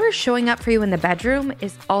 Meaning whatever is showing up for you in the bedroom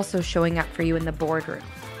is also showing up for you in the boardroom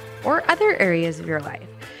or other areas of your life.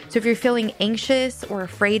 So if you're feeling anxious or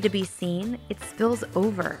afraid to be seen, it spills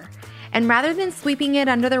over. And rather than sweeping it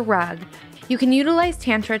under the rug, you can utilize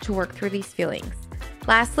Tantra to work through these feelings.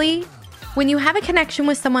 Lastly, when you have a connection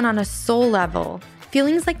with someone on a soul level,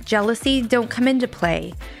 feelings like jealousy don't come into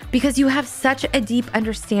play because you have such a deep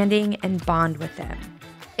understanding and bond with them.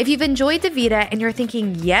 If you've enjoyed Davida and you're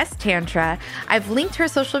thinking, yes, Tantra, I've linked her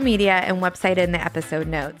social media and website in the episode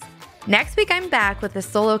notes. Next week, I'm back with a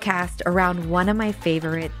solo cast around one of my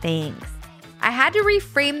favorite things. I had to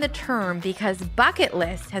reframe the term because bucket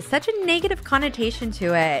list has such a negative connotation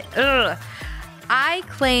to it. Ugh. I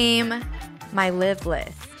claim my live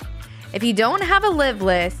list. If you don't have a live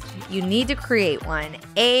list, you need to create one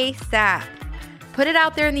ASAP. Put it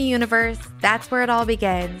out there in the universe. That's where it all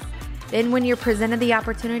begins. Then when you're presented the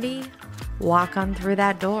opportunity, walk on through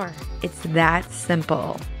that door. It's that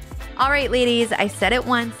simple. All right, ladies, I said it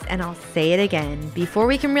once and I'll say it again. Before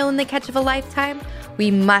we can reel in the catch of a lifetime, we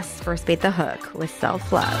must first bait the hook with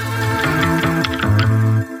self-love.